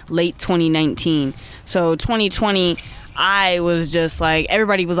in late 2019. So 2020, I was just like,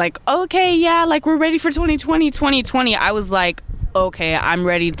 everybody was like, okay, yeah, like we're ready for 2020. I was like, okay, I'm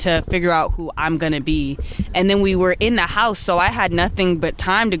ready to figure out who I'm gonna be. And then we were in the house, so I had nothing but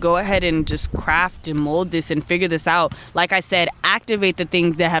time to go ahead and just craft and mold this and figure this out. Like I said, activate the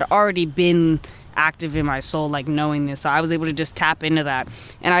things that had already been active in my soul, like knowing this. So I was able to just tap into that.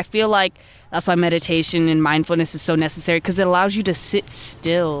 And I feel like that's why meditation and mindfulness is so necessary, because it allows you to sit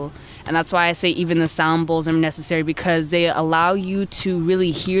still. And that's why I say even the sound bowls are necessary, because they allow you to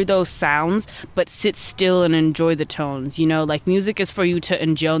really hear those sounds, but sit still and enjoy the tones. You know, like music is for you to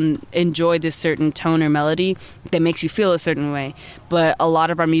enjoy this certain tone or melody that makes you feel a certain way. But a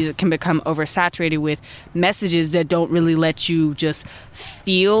lot of our music can become oversaturated with messages that don't really let you just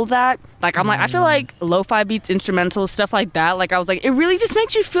feel that. Like, I'm like, I feel like lo-fi beats, instrumentals, stuff like that. Like, I was like, it really just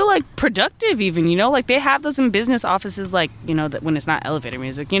makes you feel like productive even, you know? Like, they have those in business offices, like, you know, that when it's not elevator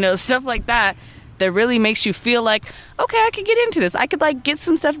music, you know, stuff like that really makes you feel like, okay, I could get into this. I could, like, get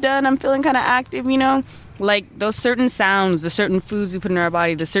some stuff done. I'm feeling kind of active, you know? Like, those certain sounds, the certain foods we put in our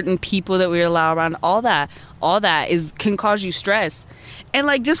body, the certain people that we allow around, all that can cause you stress. And,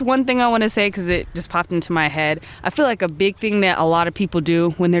 like, just one thing I want to say, because it just popped into my head, I feel like a big thing that a lot of people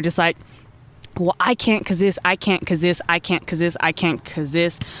do when they're just like, well, I can't because this, I can't because this, I can't because this, I can't because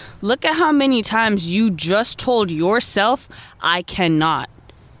this. Look at how many times you just told yourself, I cannot.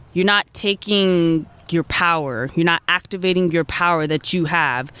 You're not taking your power. You're not activating your power that you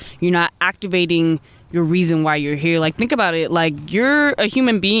have. You're not activating your reason why you're here. Like, think about it. Like, you're a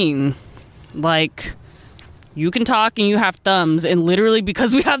human being. Like, you can talk and you have thumbs, and literally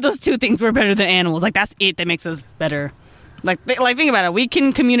because we have those two things, we're better than animals. Like, that's it that makes us better. Like think about it. We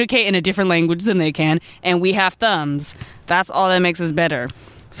can communicate in a different language than they can, and we have thumbs. That's all that makes us better.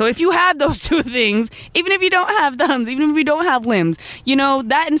 So if you have those two things, even if you don't have thumbs, even if you don't have limbs, you know,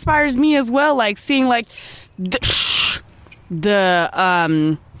 that inspires me as well. Like, seeing like the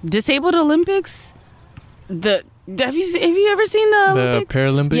disabled Olympics. Have you ever seen the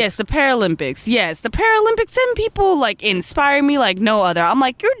Paralympics? Yes, the Paralympics. Yes, the Paralympics. Them people like inspire me like no other. I'm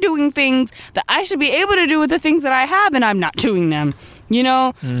like, you're doing things that I should be able to do with the things that I have, and I'm not doing them. You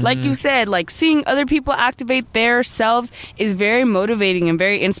know, like you said, like seeing other people activate their selves is very motivating and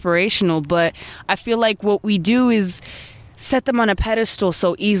very inspirational. But I feel like what we do is set them on a pedestal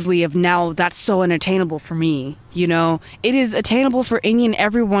so easily of now that's so unattainable for me. You know, it is attainable for any and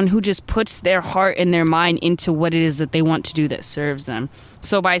everyone who just puts their heart and their mind into what it is that they want to do that serves them.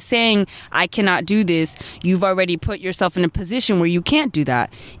 So by saying, I cannot do this, you've already put yourself in a position where you can't do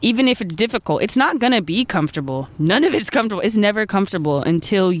that. Even if it's difficult, it's not going to be comfortable. None of it's comfortable. It's never comfortable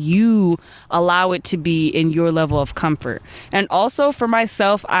until you allow it to be in your level of comfort. And also for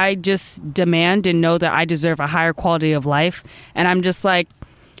myself, I just demand and know that I deserve a higher quality of life. And I'm just like,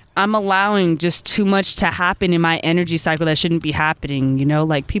 I'm allowing just too much to happen in my energy cycle that shouldn't be happening. You know,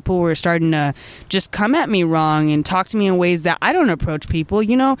 like people were starting to just come at me wrong and talk to me in ways that I don't approach people.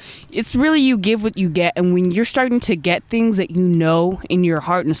 You know, it's really you give what you get. And when you're starting to get things that you know in your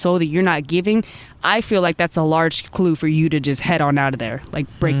heart and soul that you're not giving, I feel like that's a large clue for you to just head on out of there, like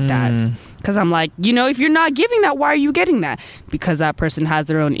break that. Because I'm like, you know, if you're not giving that, why are you getting that? Because that person has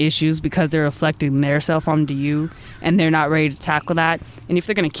their own issues, because they're reflecting their self onto you and they're not ready to tackle that. And if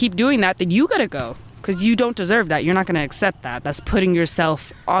they're going to keep doing that, then you got to go, because you don't deserve that. You're not going to accept that. That's putting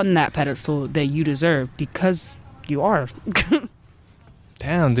yourself on that pedestal that you deserve, because you are.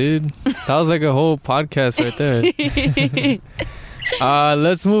 Damn, dude. That was like a whole podcast right there.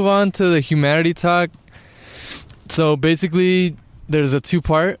 Let's move on to the humanity talk. So basically, there's a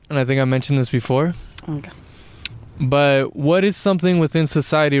two-part, and I think I mentioned this before. Okay. But what is something within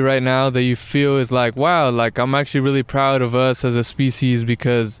society right now that you feel is like, wow, like I'm actually really proud of us as a species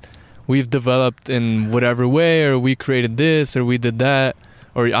because we've developed in whatever way, or we created this, or we did that,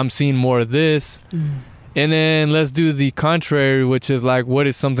 or I'm seeing more of this. And then let's do the contrary, which is like, what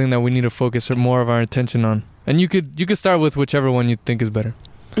is something that we need to focus more of our attention on? And you could start with whichever one you think is better.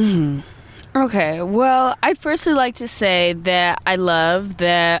 Okay, well, I'd firstly like to say that I love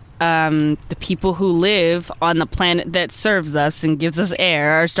that the people who live on the planet that serves us and gives us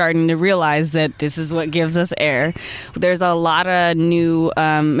air are starting to realize that this is what gives us air. There's a lot of new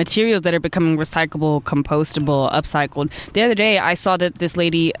materials that are becoming recyclable, compostable, upcycled. The other day, I saw that this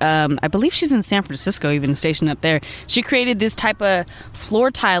lady, I believe she's in San Francisco, even stationed up there, she created this type of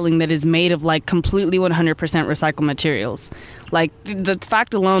floor tiling that is made of like completely 100% recycled materials. Like the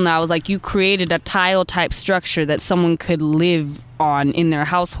fact alone that I was like, you created a tile type structure that someone could live on in their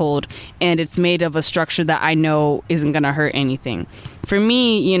household, and it's made of a structure that I know isn't going to hurt anything. For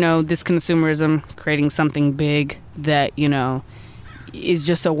me, you know, this consumerism, creating something big that, you know, is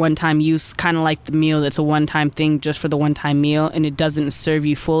just a one-time use, kind of like the meal that's a one-time thing just for the one-time meal, and it doesn't serve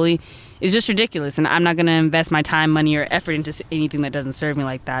you fully, is just ridiculous. And I'm not going to invest my time, money, or effort into anything that doesn't serve me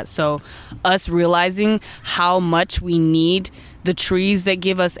like that. So us realizing how much we need the trees that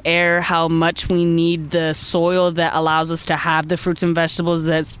give us air, how much we need the soil that allows us to have the fruits and vegetables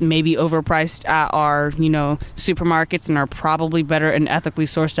that's maybe overpriced at our, you know, supermarkets and are probably better and ethically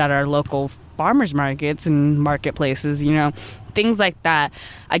sourced at our local farmers markets and marketplaces, you know, things like that.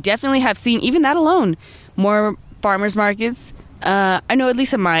 I definitely have seen, even that alone, more farmers markets. I know at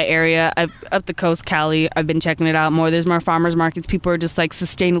least in my area, up the coast, Cali, I've been checking it out more. There's more farmers markets. People are just like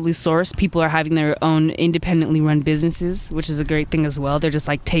sustainably sourced. People are having their own independently run businesses, which is a great thing as well. They're just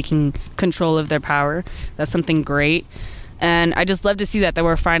like taking control of their power. That's something great. And I just love to see that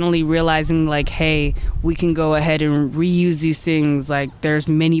we're finally realizing like, hey, we can go ahead and reuse these things. Like there's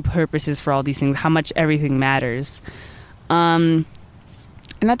many purposes for all these things, how much everything matters. And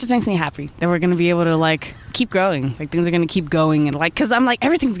that just makes me happy that we're going to be able to like keep growing. Like things are going to keep going. And like, cause I'm like,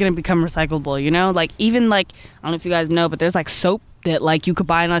 everything's going to become recyclable, you know? Like even like, I don't know if you guys know, but there's like soap that like you could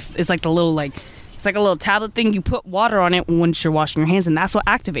buy and it's like the little like, it's like a little tablet thing. You put water on it once you're washing your hands, and that's what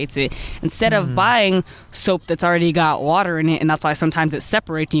activates it. Instead of buying soap that's already got water in it, and that's why sometimes it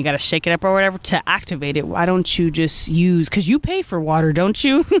separates and you got to shake it up or whatever to activate it. Why don't you just use, because you pay for water, don't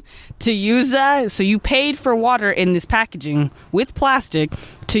you? To use that. So you paid for water in this packaging with plastic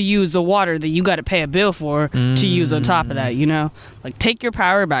to use the water that you got to pay a bill for to use on top of that, you know? Like take your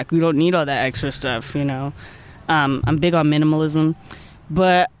power back. We don't need all that extra stuff, you know? I'm big on minimalism.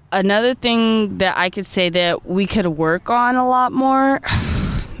 But another thing that I could say that we could work on a lot more,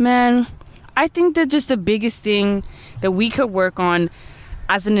 man, I think that just the biggest thing that we could work on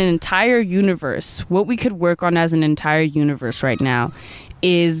as an entire universe, what we could work on as an entire universe right now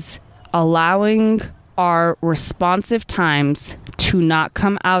is allowing our responsive times to not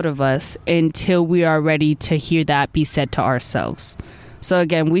come out of us until we are ready to hear that be said to ourselves. So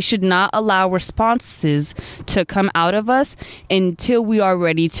again, we should not allow responses to come out of us until we are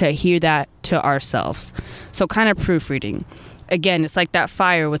ready to hear that to ourselves. So kind of proofreading. again, it's like that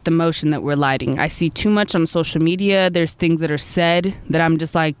fire with the motion that we're lighting. I see too much on social media. There's things that are said that I'm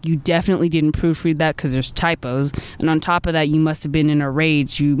just like, you definitely didn't proofread that because there's typos. And on top of that, you must have been in a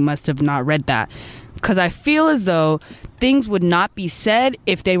rage. You must have not read that. Because I feel as though things would not be said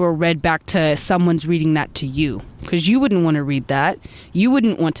if they were read back to someone's reading that to you. Because you wouldn't want to read that. You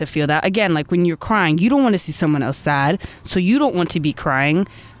wouldn't want to feel that. Again, like when you're crying, you don't want to see someone else sad. So you don't want to be crying.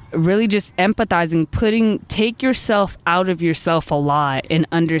 Really just empathizing, take yourself out of yourself a lot and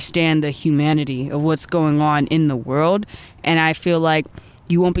understand the humanity of what's going on in the world. And I feel like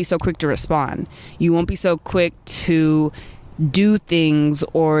you won't be so quick to respond. You won't be so quick to do things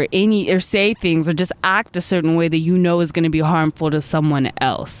or say things or just act a certain way that you know is going to be harmful to someone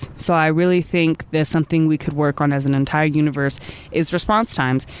else. So I really think there's something we could work on as an entire universe is response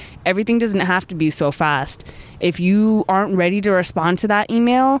times. Everything doesn't have to be so fast. If you aren't ready to respond to that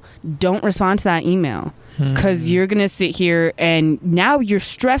email, don't respond to that email. Because you're going to sit here and now you're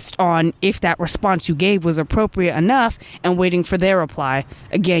stressed on if that response you gave was appropriate enough and waiting for their reply.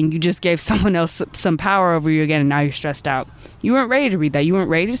 Again, you just gave someone else some power over you again and now you're stressed out. You weren't ready to read that. You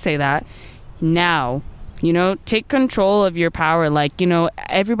weren't ready to say that. Now, take control of your power. Like,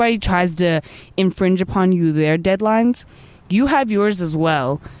 everybody tries to infringe upon their deadlines. You have yours as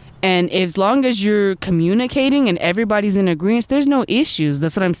well. And as long as you're communicating and everybody's in agreement, there's no issues.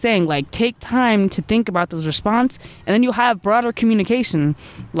 That's what I'm saying. Like, take time to think about those response, and then you'll have broader communication.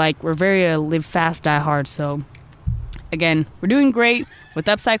 Like, we're very live fast, die hard. So, again, we're doing great with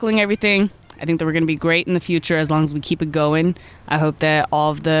upcycling everything. I think that we're going to be great in the future as long as we keep it going. I hope that all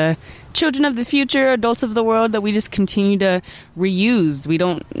of the children of the future, adults of the world, that we just continue to reuse. We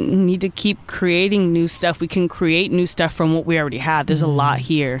don't need to keep creating new stuff. We can create new stuff from what we already have. There's a lot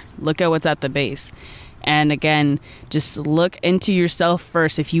here. Look at what's at the base. And again, just look into yourself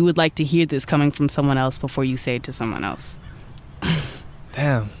first if you would like to hear this coming from someone else before you say it to someone else.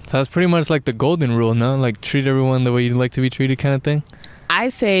 Damn. So that's pretty much like the golden rule, no? Like, treat everyone the way you'd like to be treated kind of thing? I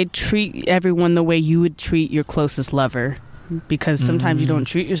say treat everyone the way you would treat your closest lover, because sometimes you don't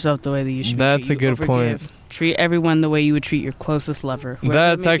treat yourself the way that you should. That's a good point. Treat everyone the way you would treat your closest lover.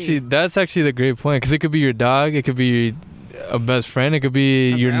 That's actually the great point, because it could be your dog, it could be a best friend, it could be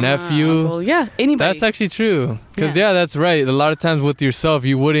your nephew. Uncle, yeah, anybody. That's actually true, because that's right. A lot of times with yourself,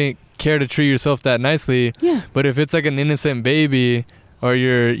 you wouldn't care to treat yourself that nicely. Yeah. But if it's like an innocent baby, or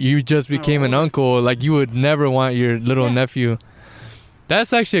you just became an uncle, like you would never want your little nephew.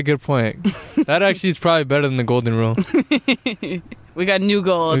 That's actually a good point. That actually is probably better than the golden rule. We got new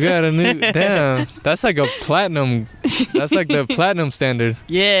gold. We got a new... Damn. That's like a platinum... That's like the platinum standard.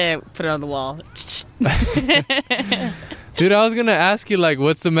 Yeah. Put it on the wall. Dude, I was going to ask you, like,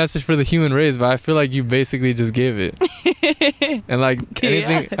 what's the message for the human race? But I feel like you basically just gave it. And, like,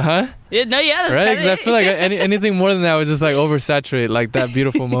 anything... Yeah. Huh? Yeah, no, yeah. That's right? Because I feel like anything more than that would just, like, oversaturate, like, that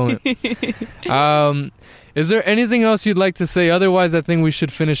beautiful moment. Is there anything else you'd like to say? Otherwise, I think we should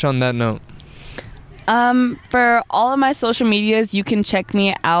finish on that note. For all of my social medias, you can check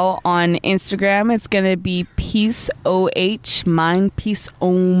me out on Instagram. It's going to be PeaceOH Mind, Peace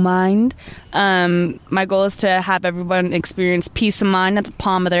O Mind. My goal is to have everyone experience peace of mind at the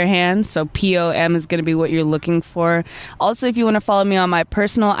palm of their hand. So POM is going to be what you're looking for. Also, if you want to follow me on my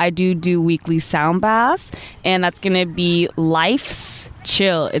personal, I do weekly sound baths, and that's going to be Life's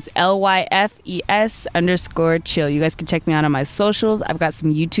Chill. It's LYFES_chill. You guys can check me out on my socials. I've got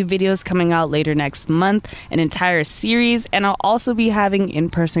some YouTube videos coming out later next month, an entire series, and I'll also be having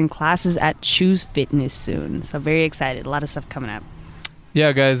in-person classes at Choose Fitness soon. So very excited. A lot of stuff coming up.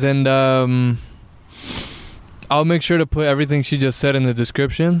 Yeah, guys, and I'll make sure to put everything she just said in the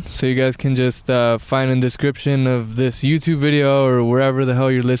description, so you guys can just find in the description of this YouTube video or wherever the hell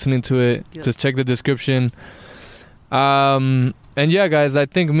you're listening to it. Yep. Just check the description. And yeah, guys, I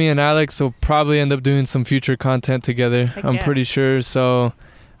think me and Alex will probably end up doing some future content together. I'm pretty sure. So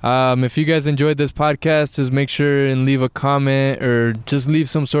if you guys enjoyed this podcast, just make sure and leave a comment or just leave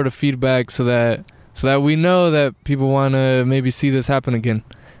some sort of feedback so that we know that people want to maybe see this happen again.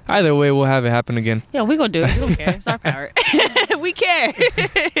 Either way, we'll have it happen again. Yeah, we gonna do it. We don't care. It's our power. We care.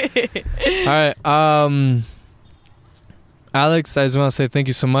 All right. Alex, I just want to say thank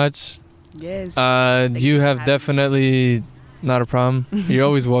you so much. Yes. You have definitely... Not a problem. You're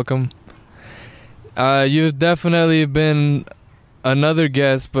always welcome. You've definitely been another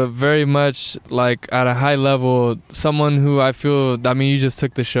guest, but very much like at a high level, someone who I feel, you just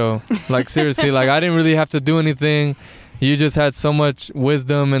took the show. Like seriously, like I didn't really have to do anything. You just had so much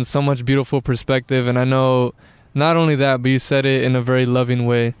wisdom and so much beautiful perspective, and I know not only that, but you said it in a very loving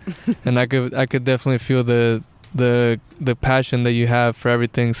way. And I could definitely feel the passion that you have for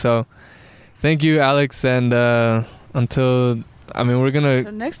everything. So thank you, Alex, and until we're gonna.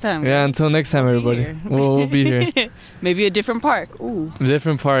 Until next time. Yeah, until next time, everybody. We'll be here. Maybe a different park. Ooh.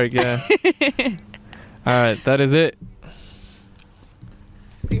 Different park, yeah. All right, that is it.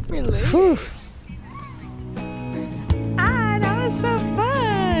 Super lit. Whew.